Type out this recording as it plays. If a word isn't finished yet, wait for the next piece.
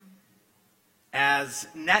as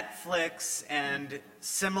Netflix and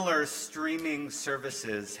similar streaming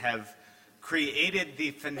services have created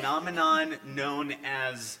the phenomenon known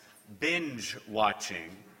as binge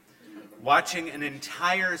watching, watching an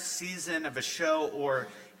entire season of a show or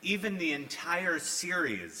even the entire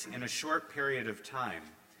series in a short period of time,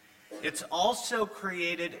 it's also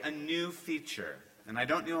created a new feature, and I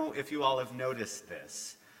don't know if you all have noticed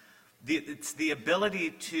this. It's the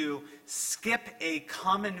ability to skip a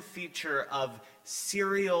common feature of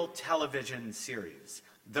serial television series,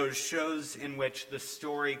 those shows in which the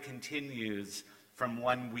story continues from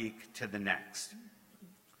one week to the next.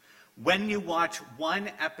 When you watch one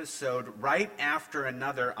episode right after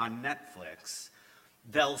another on Netflix,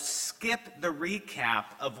 they'll skip the recap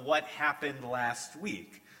of what happened last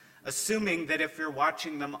week, assuming that if you're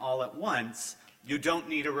watching them all at once, you don't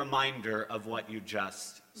need a reminder of what you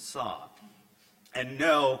just saw. And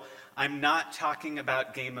no, I'm not talking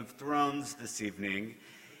about Game of Thrones this evening.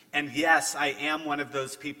 And yes, I am one of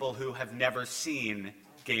those people who have never seen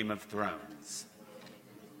Game of Thrones.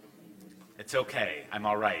 It's okay, I'm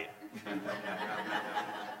all right.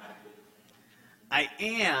 I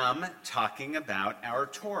am talking about our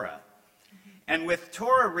Torah. And with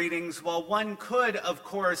Torah readings, while one could, of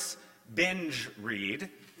course, binge read,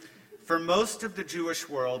 for most of the Jewish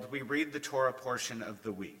world, we read the Torah portion of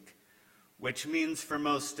the week, which means for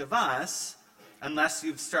most of us, unless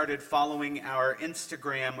you've started following our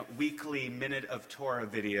Instagram weekly Minute of Torah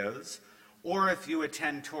videos, or if you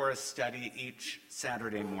attend Torah study each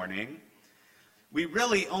Saturday morning, we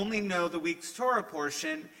really only know the week's Torah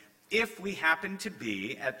portion if we happen to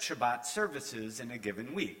be at Shabbat services in a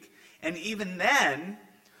given week. And even then,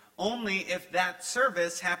 only if that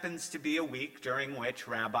service happens to be a week during which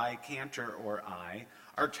Rabbi Cantor or I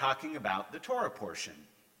are talking about the Torah portion.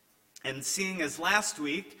 And seeing as last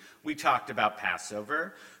week we talked about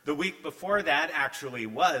Passover, the week before that actually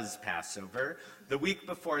was Passover, the week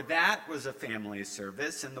before that was a family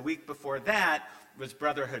service, and the week before that was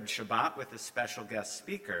Brotherhood Shabbat with a special guest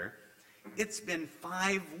speaker, it's been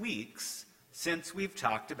 5 weeks since we've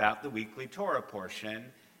talked about the weekly Torah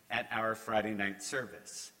portion at our Friday night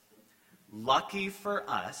service. Lucky for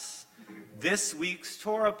us, this week's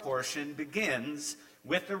Torah portion begins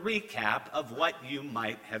with a recap of what you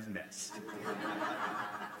might have missed.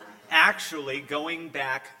 Actually, going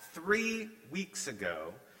back 3 weeks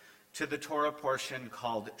ago to the Torah portion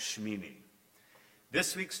called Shmini.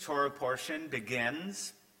 This week's Torah portion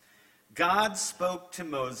begins, God spoke to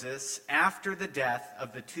Moses after the death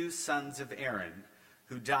of the 2 sons of Aaron,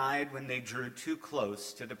 who died when they drew too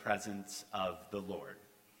close to the presence of the Lord.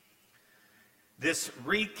 This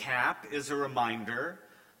recap is a reminder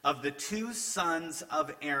of the 2 sons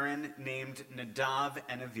of Aaron named Nadav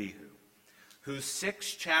and Avihu, who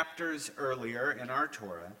 6 chapters earlier in our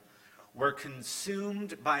Torah were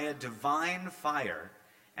consumed by a divine fire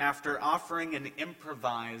after offering an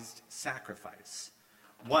improvised sacrifice,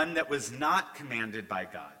 one that was not commanded by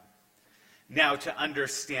God. Now, to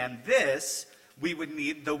understand this, we would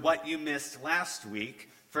need the What You Missed Last Week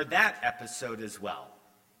for that episode as well,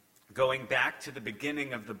 going back to the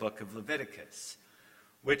beginning of the book of Leviticus,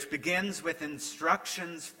 which begins with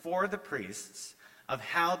instructions for the priests of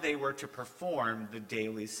how they were to perform the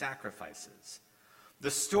daily sacrifices. The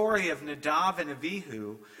story of Nadav and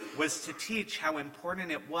Avihu was to teach how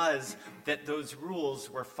important it was that those rules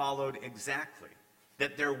were followed exactly,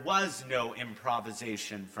 that there was no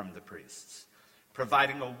improvisation from the priests,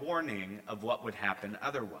 providing a warning of what would happen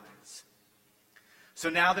otherwise. So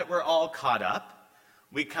now that we're all caught up,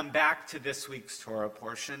 we come back to this week's Torah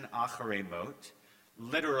portion, Acharei Mot,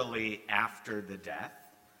 literally after the death.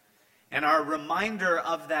 And our reminder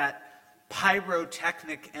of that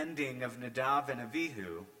pyrotechnic ending of Nadav and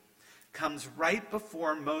Avihu comes right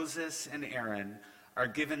before Moses and Aaron are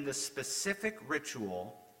given the specific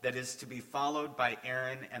ritual that is to be followed by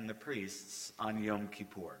Aaron and the priests on Yom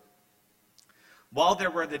Kippur. While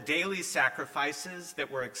there were the daily sacrifices that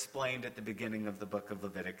were explained at the beginning of the book of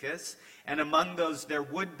Leviticus, and among those there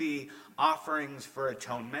would be offerings for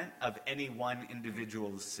atonement of any one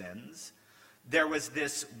individual's sins, there was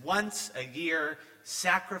this once-a-year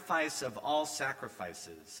sacrifice of all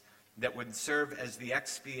sacrifices that would serve as the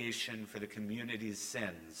expiation for the community's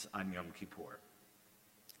sins on Yom Kippur.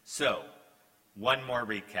 So, one more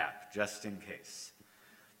recap, just in case.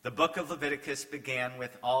 The book of Leviticus began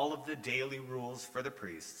with all of the daily rules for the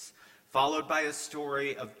priests, followed by a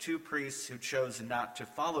story of 2 priests who chose not to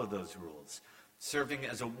follow those rules, serving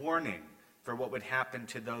as a warning for what would happen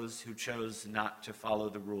to those who chose not to follow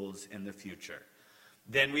the rules in the future.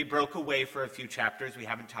 Then we broke away for a few chapters. We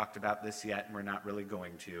haven't talked about this yet, and we're not really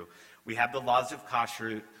going to. We have the laws of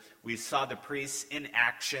kashrut. We saw the priests in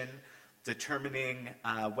action, determining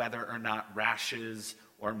whether or not rashes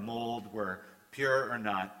or mold were pure or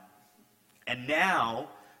not. And now,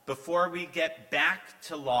 before we get back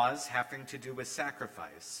to laws having to do with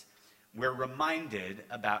sacrifice, we're reminded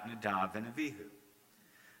about Nadav and Avihu.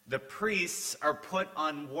 The priests are put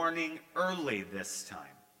on warning early this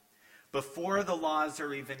time. Before the laws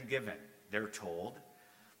are even given, they're told,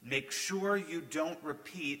 make sure you don't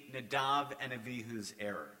repeat Nadav and Avihu's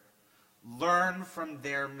error. Learn from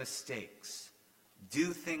their mistakes. Do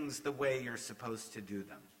things the way you're supposed to do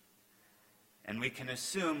them. And we can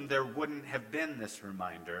assume there wouldn't have been this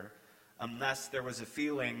reminder unless there was a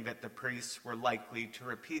feeling that the priests were likely to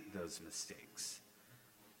repeat those mistakes.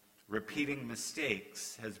 Repeating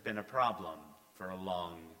mistakes has been a problem for a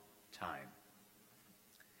long time.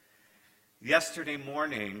 Yesterday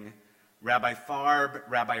morning, Rabbi Farb,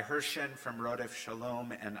 Rabbi Hershen from Rodef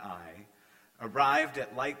Shalom, and I arrived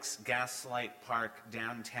at Lykes Gaslight Park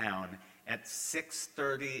downtown at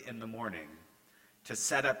 6:30 in the morning to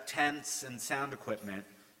set up tents and sound equipment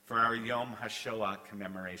for our Yom HaShoah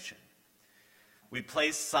commemoration. We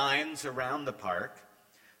placed signs around the park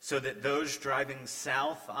so that those driving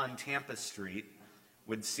south on Tampa Street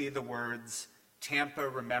would see the words, "Tampa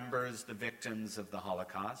remembers the victims of the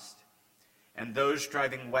Holocaust," and those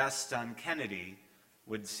driving west on Kennedy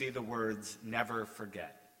would see the words, "Never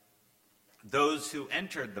forget." Those who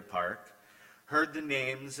entered the park heard the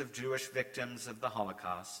names of Jewish victims of the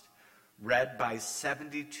Holocaust read by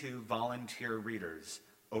 72 volunteer readers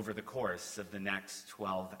over the course of the next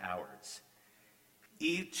 12 hours.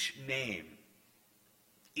 Each name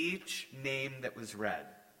that was read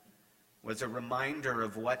was a reminder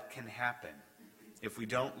of what can happen if we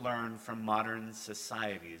don't learn from modern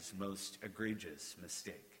society's most egregious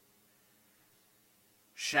mistake.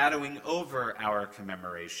 Shadowing over our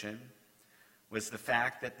commemoration was the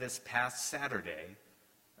fact that this past Saturday,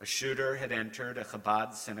 a shooter had entered a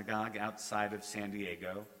Chabad synagogue outside of San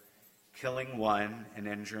Diego, killing 1 and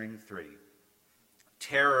injuring 3.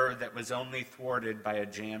 Terror that was only thwarted by a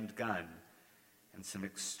jammed gun and some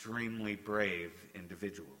extremely brave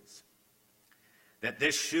individuals. That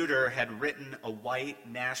this shooter had written a white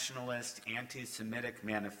nationalist anti-Semitic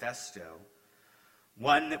manifesto,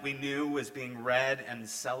 one that we knew was being read and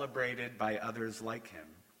celebrated by others like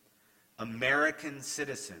him, American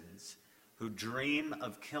citizens who dream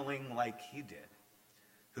of killing like he did,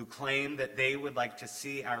 who claim that they would like to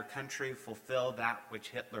see our country fulfill that which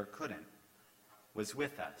Hitler couldn't, was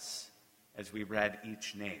with us as we read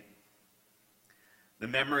each name. The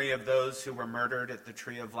memory of those who were murdered at the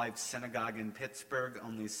Tree of Life Synagogue in Pittsburgh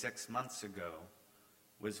only 6 months ago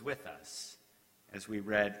was with us as we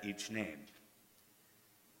read each name.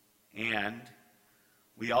 And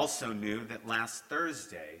we also knew that last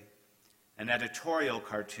Thursday, an editorial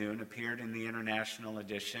cartoon appeared in the international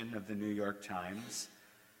edition of the New York Times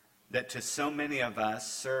that to so many of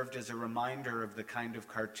us served as a reminder of the kind of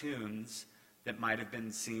cartoons that might have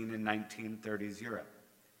been seen in 1930s Europe.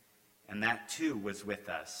 And that too was with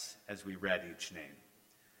us as we read each name.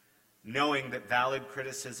 Knowing that valid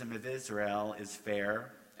criticism of Israel is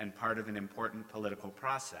fair and part of an important political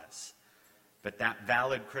process, but that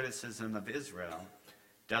valid criticism of Israel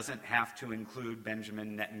doesn't have to include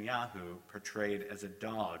Benjamin Netanyahu portrayed as a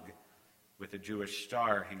dog with a Jewish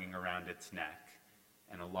star hanging around its neck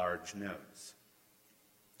and a large nose.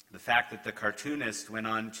 The fact that the cartoonist went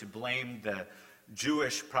on to blame the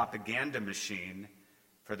Jewish propaganda machine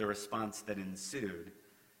for the response that ensued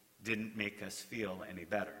didn't make us feel any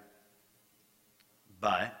better.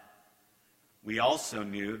 But we also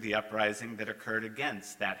knew the uprising that occurred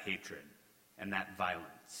against that hatred and that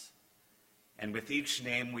violence. And with each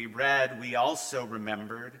name we read, we also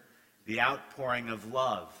remembered the outpouring of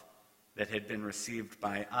love that had been received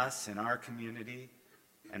by us in our community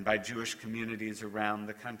and by Jewish communities around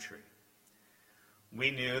the country.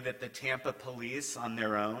 We knew that the Tampa police on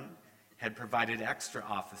their own had provided extra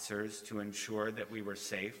officers to ensure that we were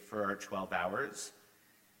safe for our 12 hours.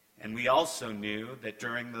 And we also knew that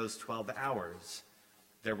during those 12 hours,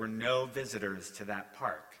 there were no visitors to that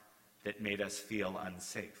park that made us feel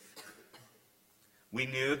unsafe. We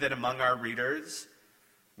knew that among our readers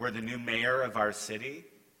were the new mayor of our city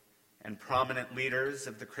and prominent leaders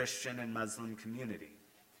of the Christian and Muslim community.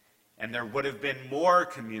 And there would have been more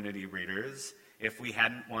community readers if we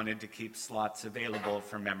hadn't wanted to keep slots available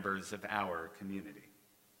for members of our community.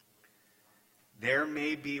 There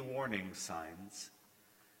may be warning signs,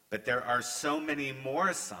 but there are so many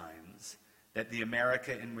more signs that the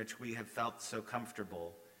America in which we have felt so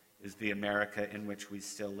comfortable is the America in which we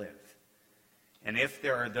still live. And if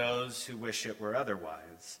there are those who wish it were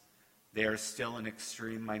otherwise, they are still an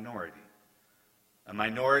extreme minority, a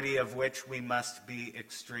minority of which we must be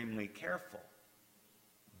extremely careful,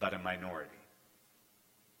 but a minority.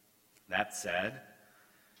 That said,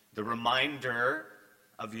 the reminder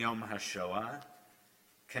of Yom HaShoah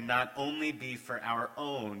can not only be for our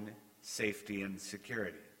own safety and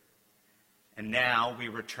security. And now we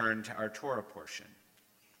return to our Torah portion.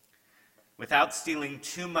 Without stealing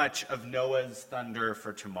too much of Noah's thunder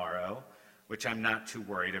for tomorrow, which I'm not too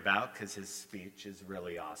worried about because his speech is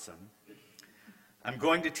really awesome, I'm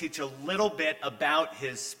going to teach a little bit about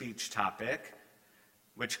his speech topic,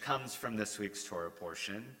 which comes from this week's Torah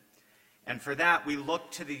portion. And for that, we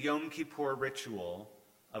look to the Yom Kippur ritual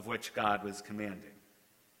of which God was commanding.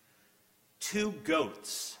 2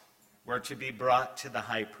 goats were to be brought to the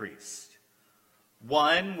high priest.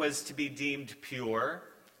 One was to be deemed pure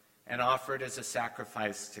and offered as a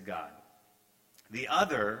sacrifice to God. The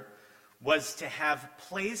other was to have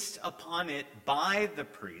placed upon it by the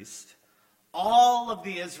priest all of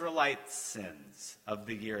the Israelites' sins of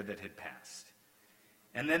the year that had passed.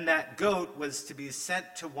 And then that goat was to be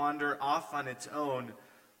sent to wander off on its own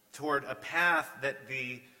toward a path that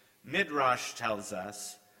the Midrash tells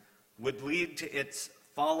us would lead to its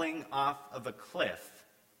falling off of a cliff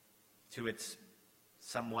to its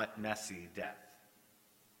somewhat messy death.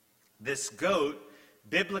 This goat,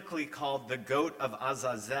 biblically called the goat of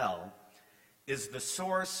Azazel, is the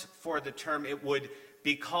source for the term. It would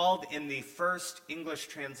be called in the first English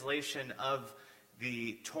translation of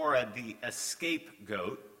the Torah the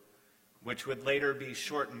scapegoat, which would later be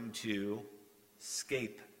shortened to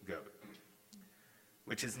scapegoat,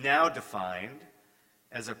 which is now defined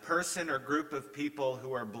as a person or group of people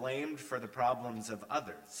who are blamed for the problems of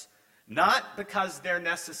others, not because they're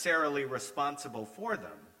necessarily responsible for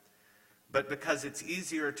them, but because it's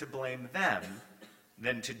easier to blame them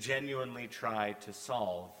than to genuinely try to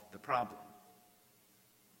solve the problem.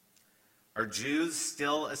 Are Jews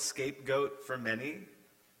still a scapegoat for many?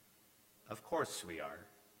 Of course we are.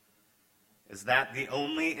 Is that the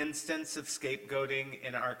only instance of scapegoating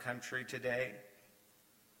in our country today?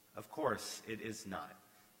 Of course it is not.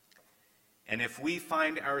 And if we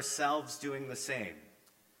find ourselves doing the same,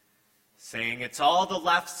 saying it's all the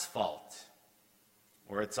left's fault,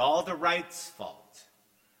 or it's all the right's fault,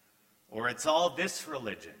 or it's all this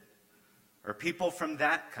religion, or people from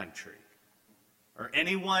that country, or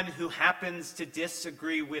anyone who happens to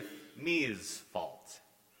disagree with me's fault,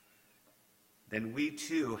 then we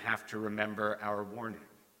too have to remember our warning.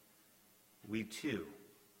 We too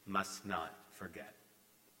must not forget.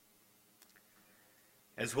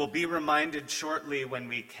 As we'll be reminded shortly when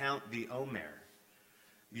we count the Omer,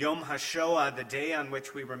 Yom HaShoah, the day on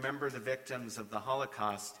which we remember the victims of the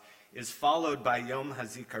Holocaust, is followed by Yom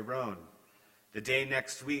HaZikaron, the day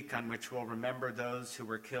next week on which we'll remember those who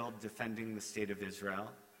were killed defending the state of Israel.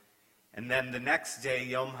 And then the next day,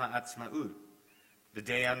 Yom HaAtzmaut, the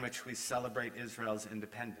day on which we celebrate Israel's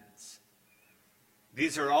independence.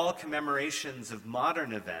 These are all commemorations of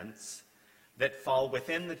modern events that fall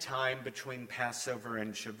within the time between Passover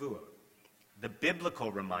and Shavuot, the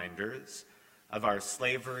biblical reminders of our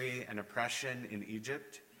slavery and oppression in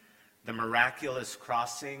Egypt, the miraculous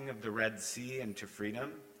crossing of the Red Sea into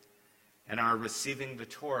freedom, and our receiving the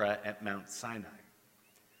Torah at Mount Sinai.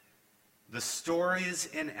 The stories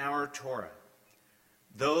in our Torah,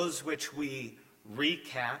 those which we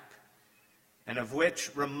recap and of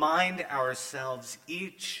which remind ourselves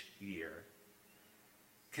each year,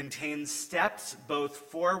 contain steps both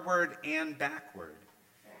forward and backward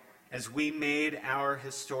as we made our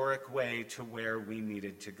historic way to where we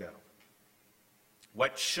needed to go.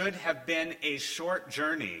 What should have been a short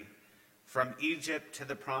journey from Egypt to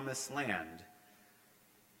the Promised Land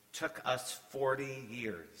took us 40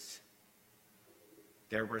 years.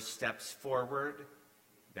 There were steps forward,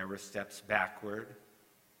 there were steps backward,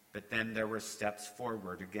 but then there were steps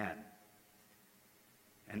forward again.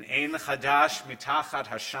 And Ein Chadash mitachat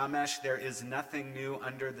hashamesh, there is nothing new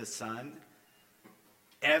under the sun.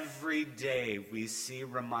 Every day we see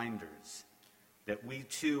reminders that we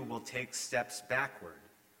too will take steps backward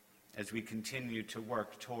as we continue to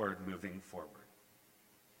work toward moving forward.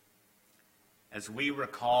 As we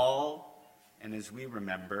recall and as we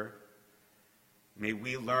remember, may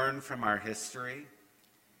we learn from our history,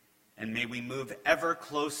 and may we move ever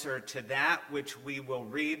closer to that which we will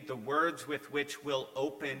read, the words with which we'll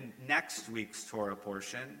open next week's Torah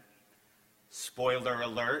portion. Spoiler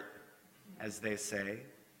alert, as they say,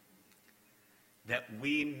 that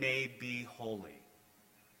we may be holy.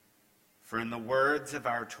 For in the words of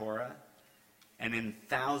our Torah, and in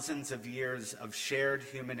thousands of years of shared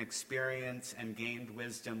human experience and gained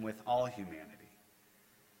wisdom with all humanity.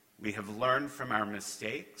 We have learned from our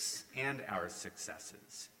mistakes and our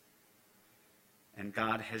successes. And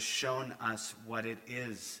God has shown us what it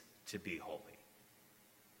is to be holy,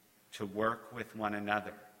 to work with one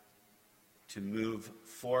another, to move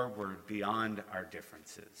forward beyond our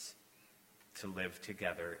differences, to live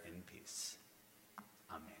together in peace.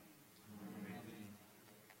 Amen.